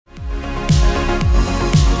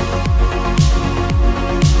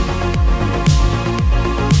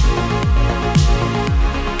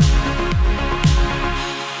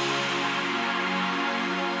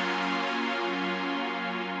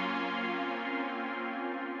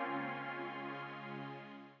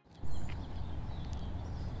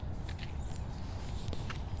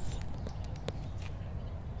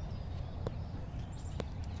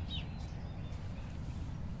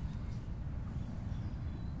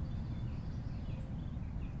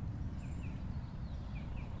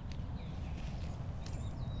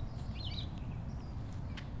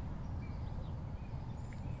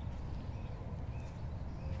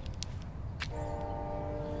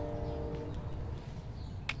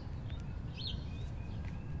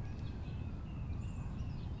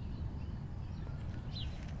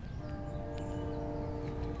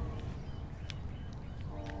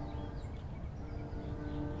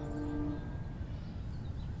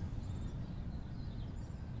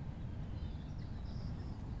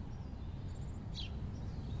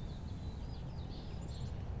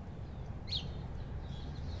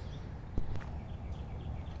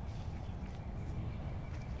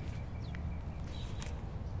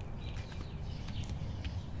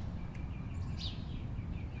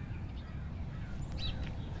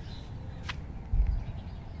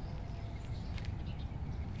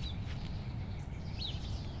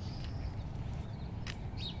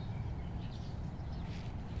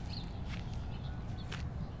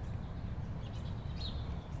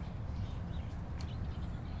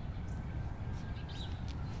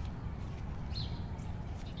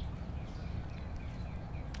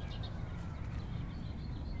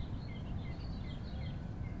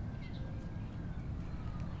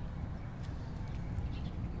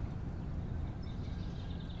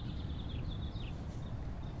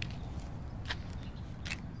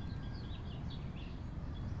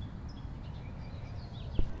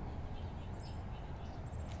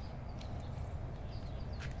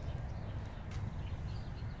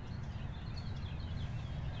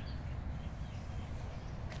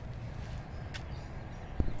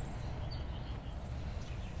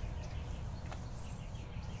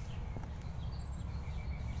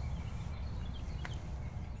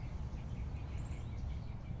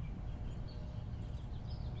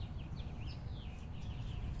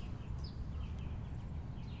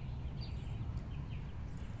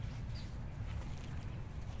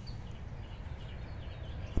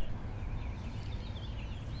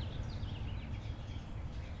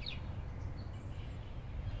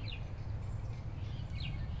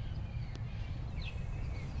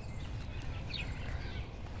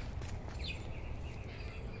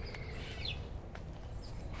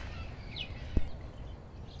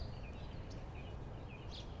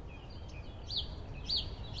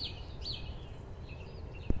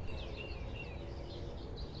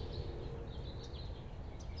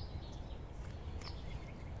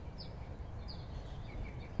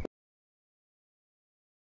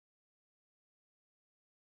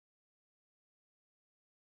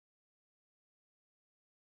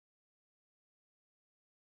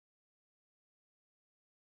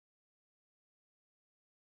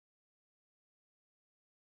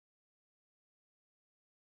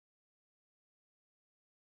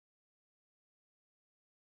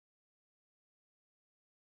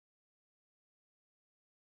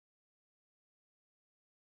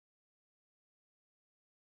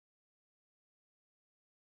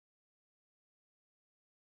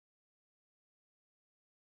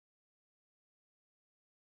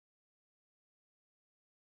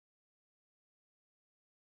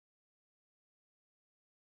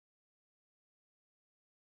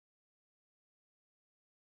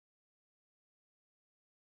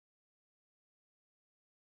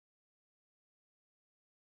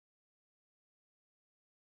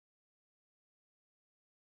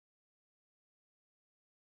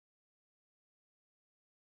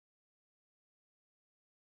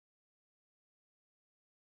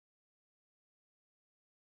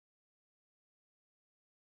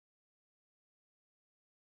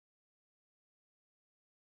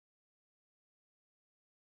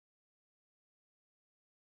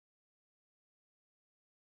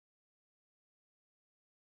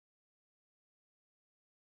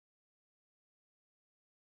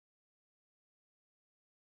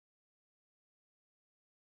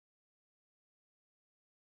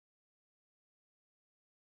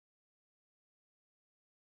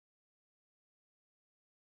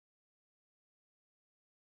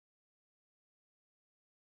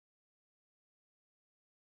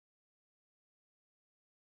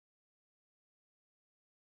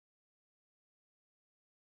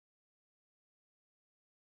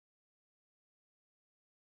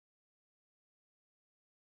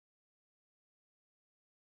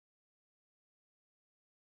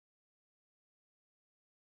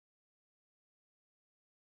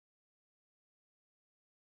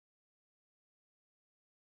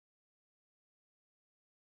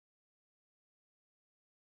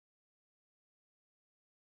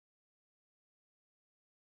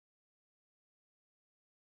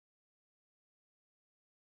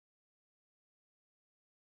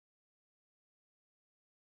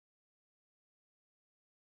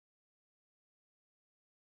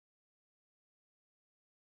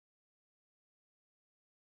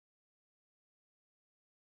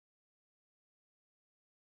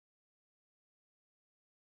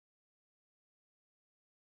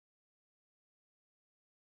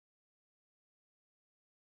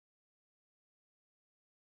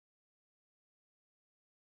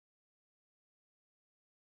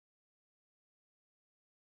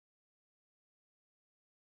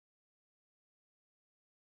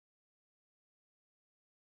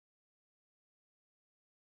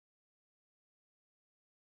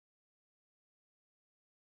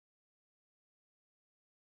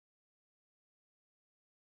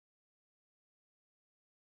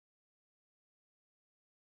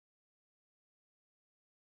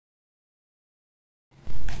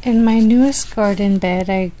In my newest garden bed,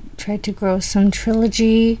 I tried to grow some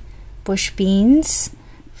Trilogy bush beans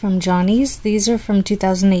from Johnny's. These are from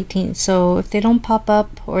 2018, so if they don't pop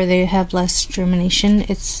up or they have less germination,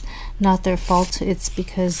 it's not their fault. It's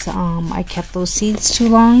because I kept those seeds too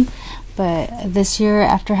long. But this year,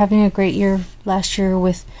 after having a great year last year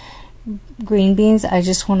with green beans, I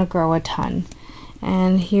just want to grow a ton.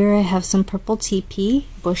 And here I have some purple TP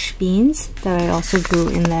bush beans that I also grew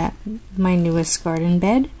in my newest garden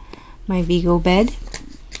bed, my Vego bed.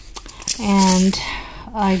 And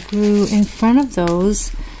I grew in front of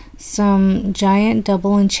those some giant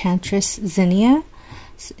double enchantress zinnia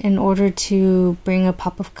in order to bring a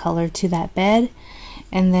pop of color to that bed.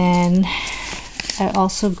 And then I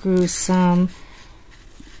also grew some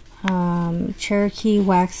Cherokee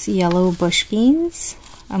wax yellow bush beans.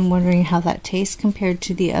 I'm wondering how that tastes compared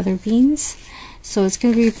to the other beans. So it's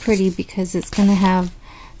going to be pretty because it's going to have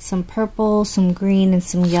some purple, some green, and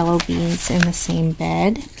some yellow beans in the same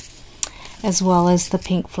bed, as well as the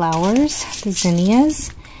pink flowers, the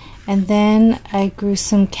zinnias. And then I grew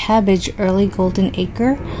some cabbage early golden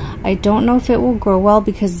acre. I don't know if it will grow well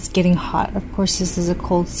because it's getting hot. Of course, this is a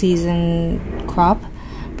cold season crop,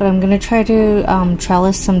 but I'm going to try to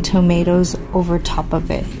trellis some tomatoes over top of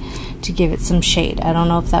it to give it some shade. I don't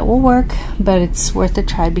know if that will work, but it's worth a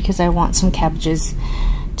try because I want some cabbages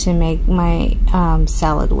to make my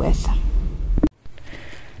salad with.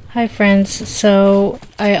 Hi friends, so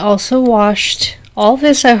I also washed all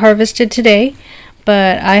this. I harvested today,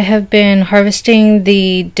 but I have been harvesting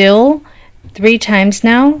the dill 3 times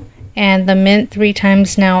now and the mint 3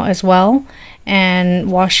 times now as well,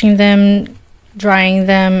 and washing them, drying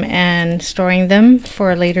them, and storing them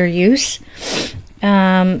for later use.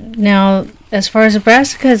 Now, as far as the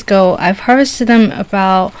brassicas go, I've harvested them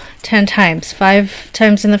about 10 times. 5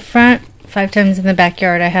 times in the front, 5 times in the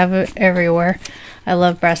backyard. I have it everywhere. I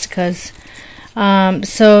love brassicas.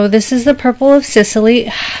 So this is the purple of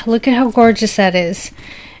Sicily. Look at how gorgeous that is.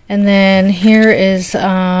 And then here is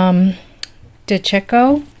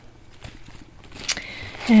DeCecco.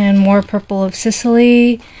 And more purple of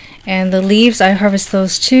Sicily. And the leaves, I harvest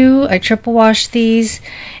those too. I triple wash these,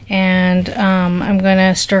 and I'm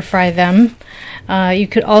gonna stir fry them. You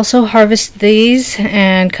could also harvest these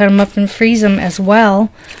and cut them up and freeze them as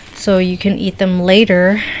well, so you can eat them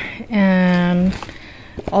later.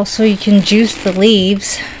 Also, you can juice the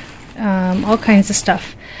leaves, all kinds of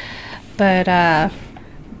stuff. But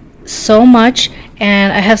so much,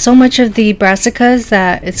 and I have so much of the brassicas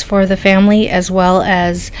that it's for the family, as well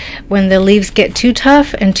as when the leaves get too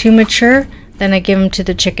tough and too mature, then I give them to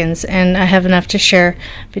the chickens, and I have enough to share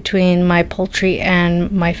between my poultry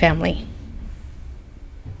and my family.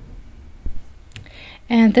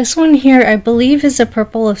 And this one here, I believe, is a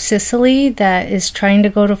purple of Sicily that is trying to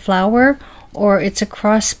go to flower, or it's a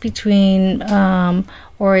cross between,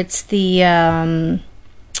 or it's the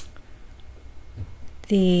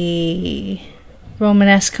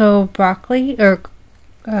Romanesco broccoli or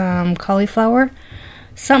cauliflower,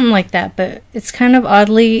 something like that. But it's kind of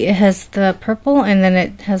oddly, it has the purple and then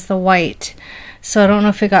it has the white, so I don't know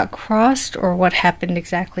if it got crossed or what happened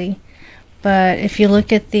exactly. But if you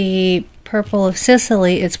look at the purple of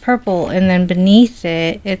Sicily, it's purple, and then beneath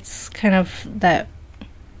it, it's kind of that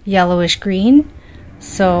yellowish green.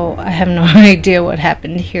 So I have no idea what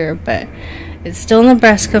happened here, but it's still in the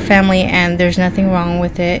brassica family and there's nothing wrong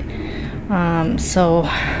with it. So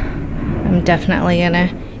I'm definitely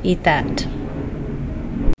gonna eat that.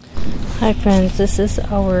 Hi friends, this is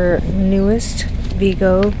our newest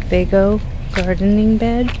Vego gardening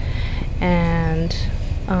bed, and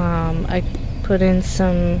I put in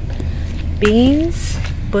some beans,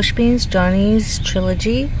 bush beans, Johnny's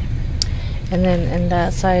Trilogy, and then in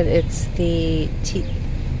that side it's the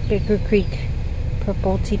Baker Creek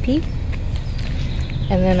purple TP.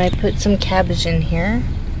 And then I put some cabbage in here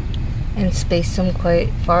and spaced them quite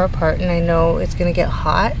far apart, and I know it's gonna get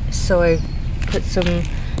hot, so I put some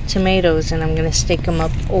tomatoes and I'm gonna stake them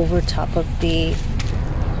up over top of the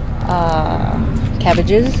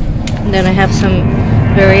cabbages. And then I have some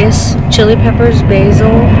various chili peppers,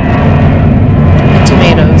 basil, and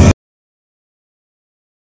tomatoes.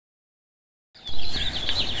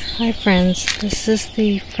 Hi friends, this is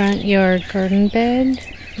the front yard garden bed,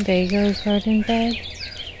 Vego garden bed.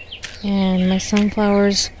 And my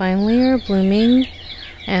sunflowers finally are blooming,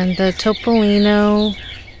 and the Topolino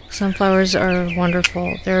sunflowers are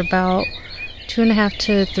wonderful. They're about 2.5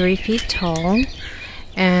 to 3 feet tall,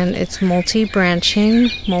 and it's multi-branching,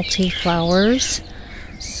 multi-flowers.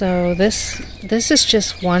 So this is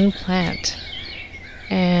just one plant,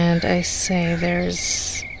 and I say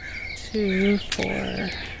there's 2, 4,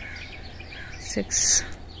 6,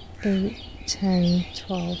 8, 10,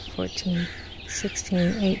 12, 14, 16,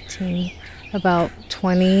 18, about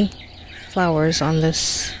 20 flowers on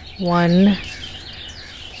this one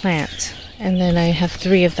plant. And then I have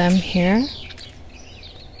 3 of them here.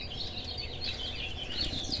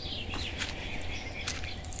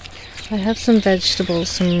 I have some vegetables,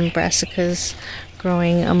 some brassicas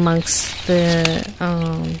growing amongst the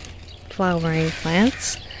flowering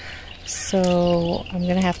plants. So I'm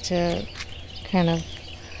going to have to kind of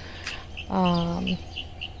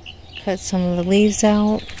cut some of the leaves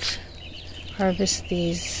out, harvest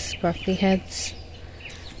these broccoli heads,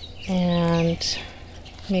 and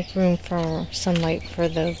make room for sunlight for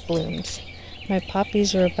the blooms. My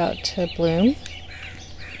poppies are about to bloom.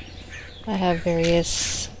 I have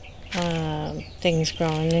various things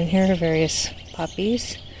growing in here, various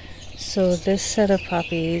poppies. So this set of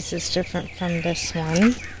poppies is different from this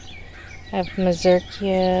one. I have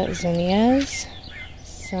mazurkia zinnias,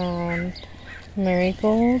 some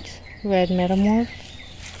marigold, red metamorph,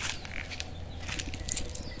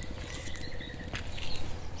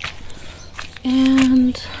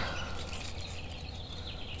 and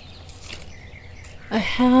I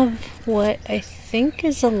have what I think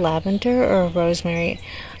is a lavender or a rosemary.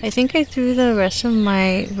 I think I threw the rest of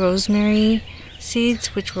my rosemary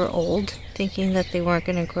seeds, which were old, thinking that they weren't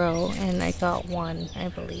going to grow, and I got one, I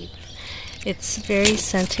believe. It's very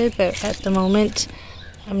scented, but at the moment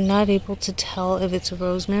I'm not able to tell if it's a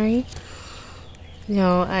rosemary.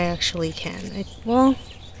 No, I actually can. Well,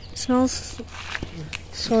 it smells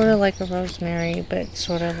sort of like a rosemary, but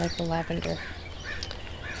sort of like a lavender.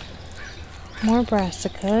 More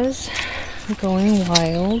brassicas going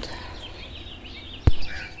wild.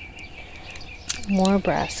 More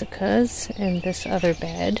brassicas in this other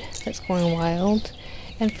bed that's going wild.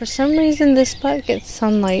 And for some reason this spot gets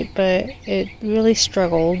sunlight, but it really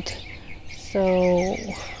struggled. So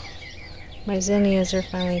my zinnias are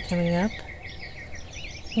finally coming up.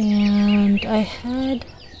 And I had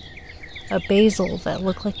a basil that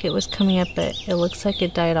looked like it was coming up, but it looks like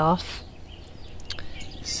it died off.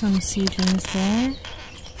 Some seedlings there.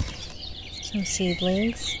 Some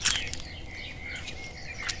seedlings.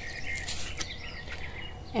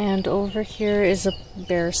 And over here is a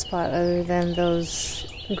bare spot other than those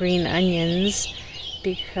green onions,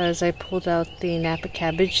 because I pulled out the napa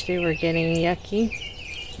cabbage. They were getting yucky.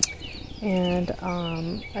 And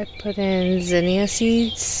I put in zinnia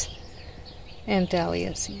seeds and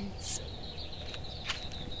dahlia seeds.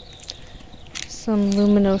 Some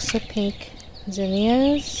luminosa pink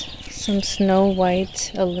zinnias, some snow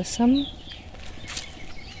white alyssum,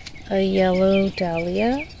 a yellow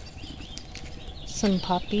dahlia, some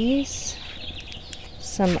poppies,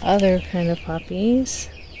 some other kind of poppies.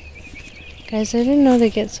 Guys, I didn't know they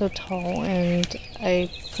get so tall, and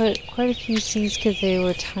I put quite a few seeds because they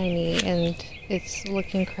were tiny, and it's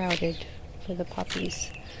looking crowded for the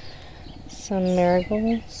poppies. Some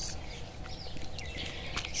marigolds,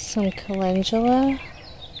 some calendula,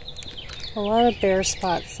 a lot of bare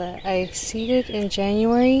spots that I seeded in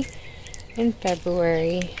January, in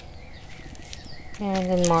February,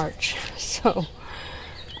 and in March. So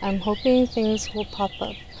I'm hoping things will pop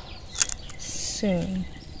up soon.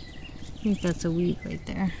 I think that's a weed right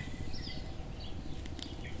there.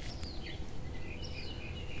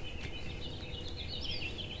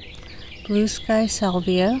 Blue sky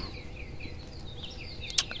salvia.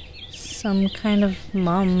 Some kind of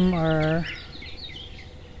mum, or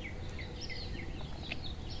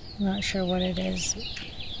I'm not sure what it is.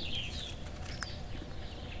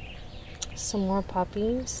 Some more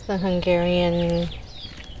poppies. The Hungarian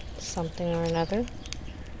something or another.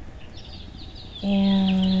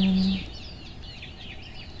 And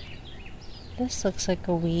this looks like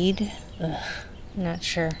a weed. Ugh, not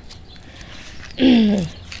sure.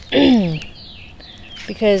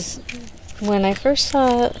 Because when I first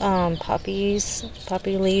saw poppy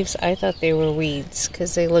leaves, I thought they were weeds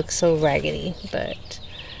because they look so raggedy. But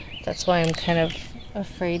that's why I'm kind of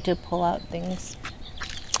afraid to pull out things.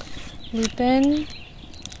 Lupin.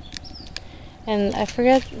 And I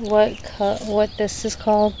forget what this is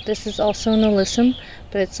called. This is also an alyssum,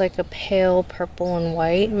 but it's like a pale purple and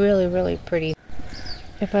white. Really, really pretty.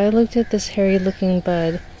 If I looked at this hairy looking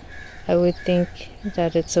bud, I would think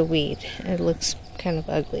that it's a weed. It looks kind of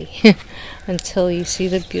ugly until you see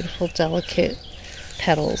the beautiful, delicate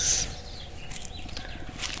petals.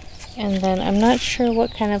 And then I'm not sure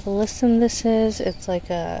what kind of alyssum this is. It's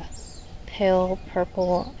like a pale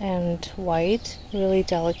purple and white, really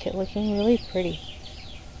delicate looking, really pretty.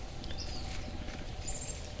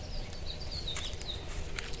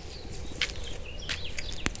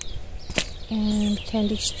 And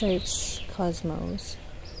candy stripes cosmos.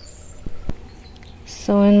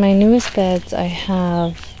 So in my newest beds, I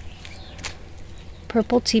have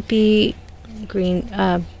purple teepee green,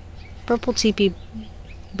 purple teepee,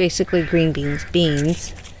 basically green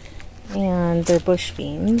beans, and they're bush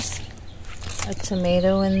beans. A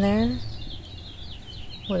tomato in there.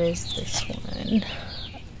 What is this one?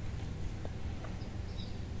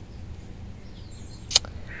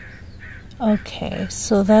 Okay,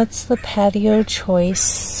 so that's the patio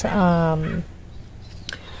choice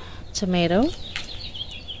tomato,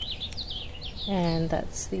 and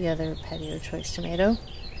that's the other patio choice tomato.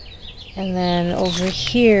 And then over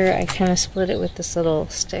here, I kind of split it with this little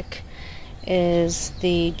stick, is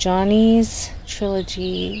the Johnny's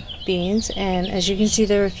Trilogy beans, and as you can see,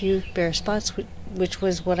 there are a few bare spots, which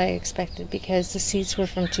was what I expected because the seeds were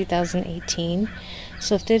from 2018.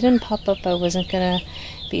 So if they didn't pop up, I wasn't gonna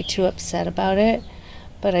be too upset about it,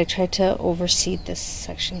 but I tried to overseed this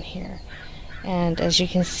section here, and as you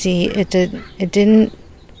can see, it didn't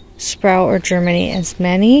sprout or germinate as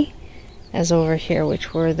many as over here,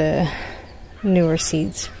 which were the newer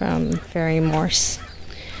seeds from Fairy Morse.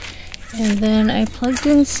 And then I plugged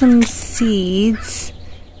in some seeds,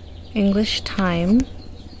 English thyme.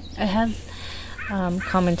 I had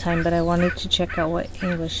common thyme, but I wanted to check out what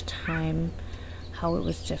English thyme, how it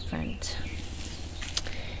was different.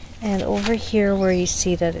 And over here where you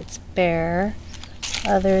see that it's bare,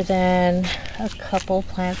 other than a couple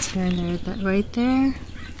plants here and there, but right there,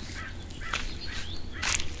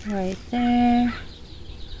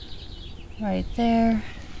 right there,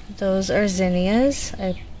 those are zinnias.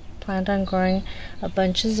 I planned on growing a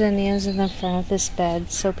bunch of zinnias in the front of this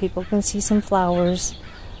bed so people can see some flowers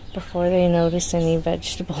before they notice any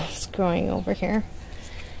vegetables growing over here.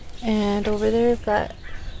 And over there I've got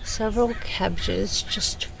several cabbages,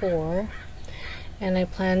 just 4, and I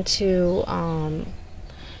plan to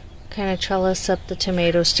kind of trellis up the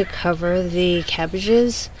tomatoes to cover the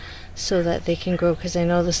cabbages so that they can grow, because I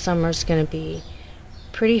know the summer's going to be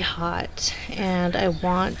pretty hot, and I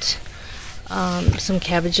want some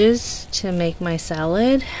cabbages to make my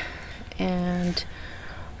salad, and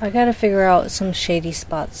I gotta figure out some shady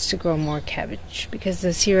spots to grow more cabbage, because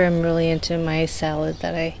this year I'm really into my salad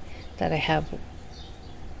that I have.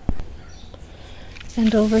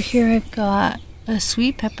 And over here I've got a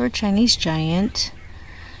sweet pepper Chinese giant,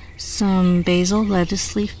 some basil,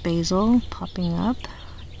 lettuce leaf basil popping up,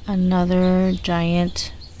 another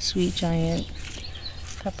giant, sweet giant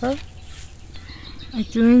pepper. I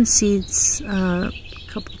threw in seeds a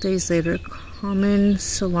couple days later, common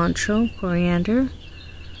cilantro, coriander,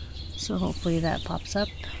 so hopefully that pops up.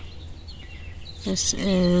 This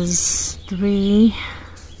is 3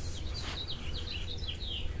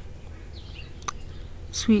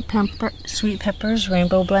 sweet peppers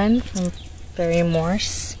rainbow blend from Fairy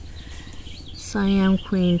Morse. Siam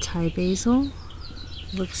Queen Thai basil,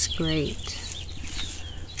 looks great.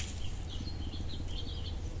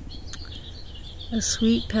 A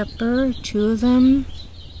sweet pepper, 2 of them.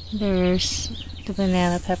 There's the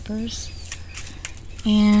banana peppers.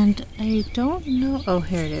 And I don't know, oh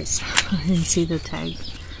here it is, I didn't see the tag.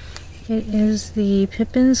 It is the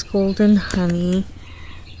Pippin's Golden Honey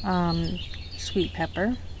sweet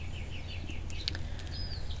pepper.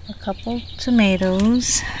 A couple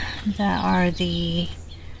tomatoes that are the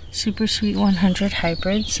Super Sweet 100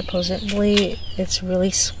 hybrid. Supposedly it's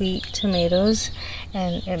really sweet tomatoes,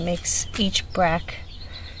 and it makes each branch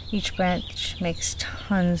makes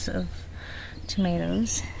tons of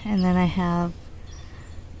tomatoes. And then I have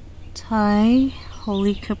Thai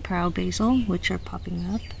Holy Kaprao basil, which are popping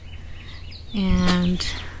up, and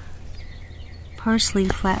parsley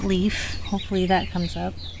flat leaf, hopefully that comes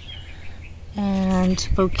up, and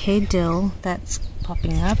bouquet dill, that's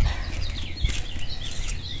popping up.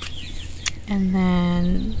 And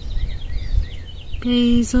then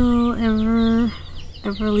basil,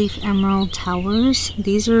 everleaf emerald towers.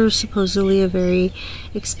 These are supposedly a very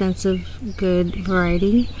expensive, good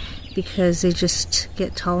variety because they just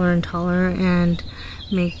get taller and taller and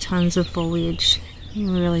make tons of foliage.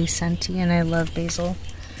 Really scenty, and I love basil.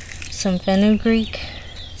 Some fenugreek,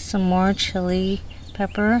 some more chili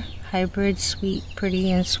pepper, hybrid, sweet,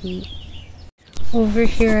 pretty, and sweet. Over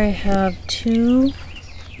here I have 2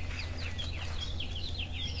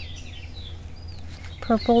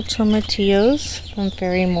 purple tomatillos from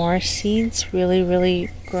Fairy Morse seeds, really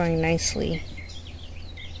growing nicely.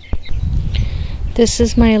 This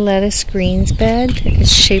is my lettuce greens bed.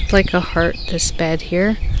 It's shaped like a heart, this bed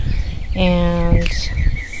here, and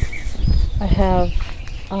I have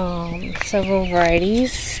several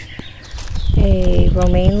varieties, a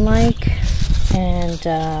romaine-like and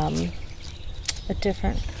a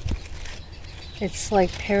different It's like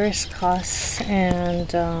brassicas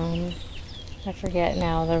and I forget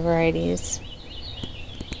now the varieties.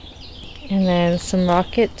 And then some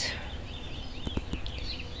rocket.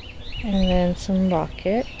 And then some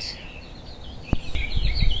rocket.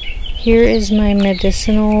 Here is my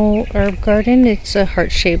medicinal herb garden. It's a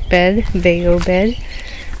heart-shaped bed, Vego bed.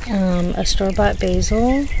 A store-bought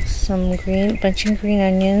basil, some bunch of green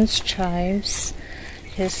onions, chives,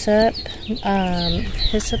 hyssop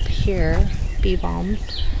here, bee balm,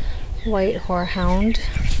 white horehound,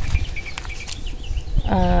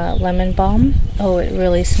 lemon balm. Oh, it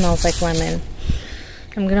really smells like lemon.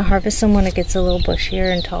 I'm gonna harvest some when it gets a little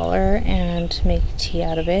bushier and taller and make tea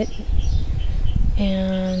out of it.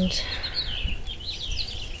 And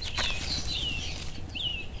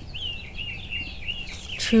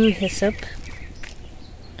true hyssop,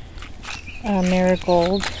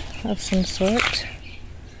 marigold of some sort,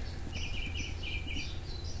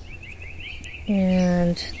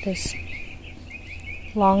 and this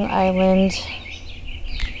Long Island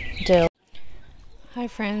dill. Hi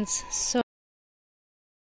friends, so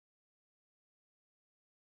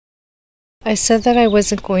I said that I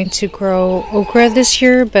wasn't going to grow okra this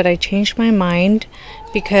year, but I changed my mind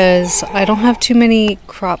because I don't have too many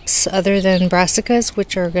crops other than brassicas,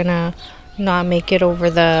 which are gonna not make it over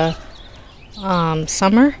the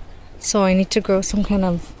summer. So I need to grow some kind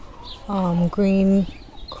of green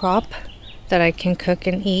crop that I can cook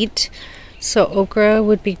and eat. So okra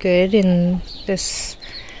would be good in this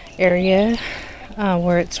area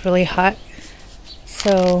where it's really hot.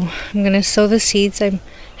 So I'm gonna sow the seeds. I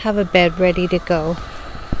have a bed ready to go.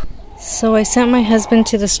 So I sent my husband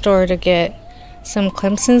to the store to get some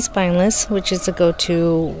Clemson spineless, which is a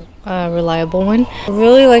go-to reliable one. I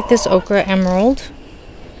really like this okra emerald,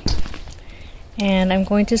 and I'm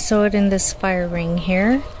going to sow it in this fire ring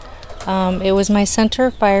here. It was my center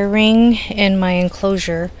fire ring in my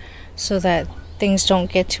enclosure so that things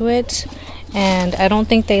don't get to it, and I don't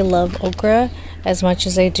think they love okra as much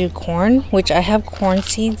as I do corn, which I have corn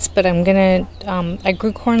seeds, but I'm gonna I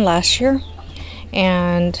grew corn last year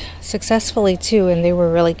and successfully too, and they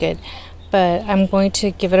were really good, but I'm going to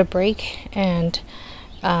give it a break and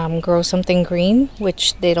grow something green,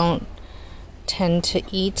 which they don't tend to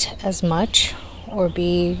eat as much or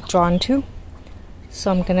be drawn to. So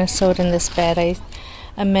I'm gonna sow it in this bed. I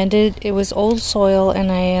amended, it was old soil,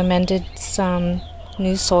 and I amended some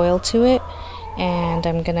new soil to it, and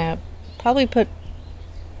I'm gonna probably put,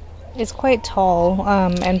 it's quite tall,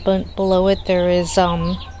 and below it there is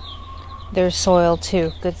there's soil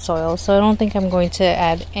too, good soil. So I don't think I'm going to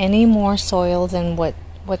add any more soil than what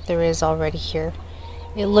there is already here.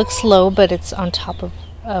 It looks low, but it's on top of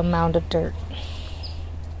a mound of dirt.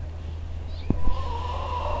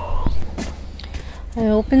 I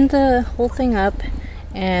opened the whole thing up,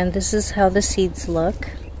 and this is how the seeds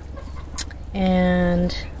look,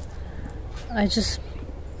 and I just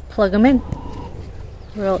plug them in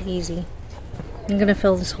real easy. I'm gonna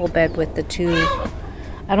fill this whole bed with the two.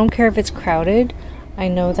 I don't care if it's crowded, I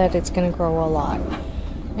know that it's gonna grow a lot,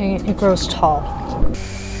 and it grows tall.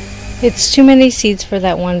 It's too many seeds for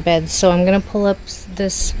that one bed, so I'm gonna pull up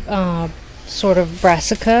this sort of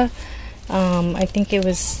brassica. I think it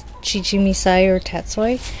was chichimisai or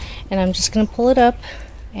tatsoi, and I'm just gonna pull it up,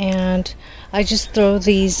 and I just throw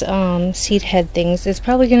these seed head things. It's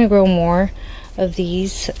probably gonna grow more of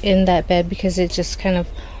these in that bed because it just kind of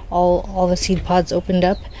all the seed pods opened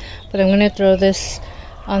up, but I'm gonna throw this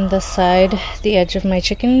on the side, the edge of my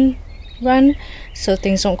chicken run, so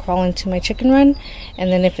things don't crawl into my chicken run,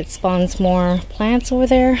 and then if it spawns more plants over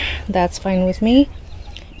there, that's fine with me.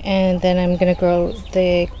 And then I'm gonna grow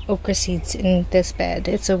the okra seeds in this bed.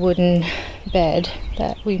 It's a wooden bed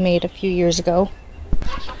that we made a few years ago.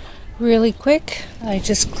 Really quick, I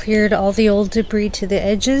just cleared all the old debris to the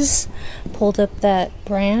edges, pulled up that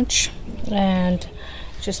branch, and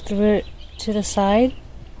just threw it to the side,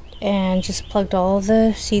 and just plugged all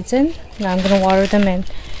the seeds in. Now I'm gonna water them in.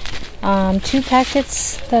 2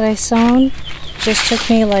 packets that I sown just took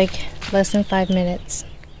me like less than 5 minutes.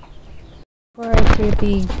 Before I threw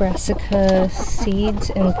the brassica seeds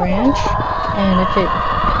and branch, and if it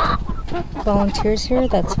volunteers here,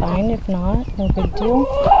 that's fine. If not, no big deal.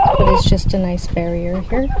 But it's just a nice barrier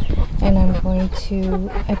here. And I'm going to,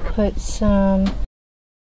 I put some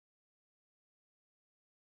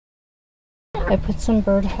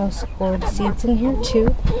birdhouse gourd seeds in here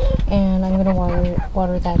too, and I'm gonna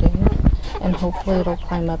water that in, and hopefully it'll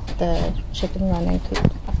climb up the chicken run and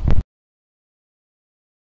coop.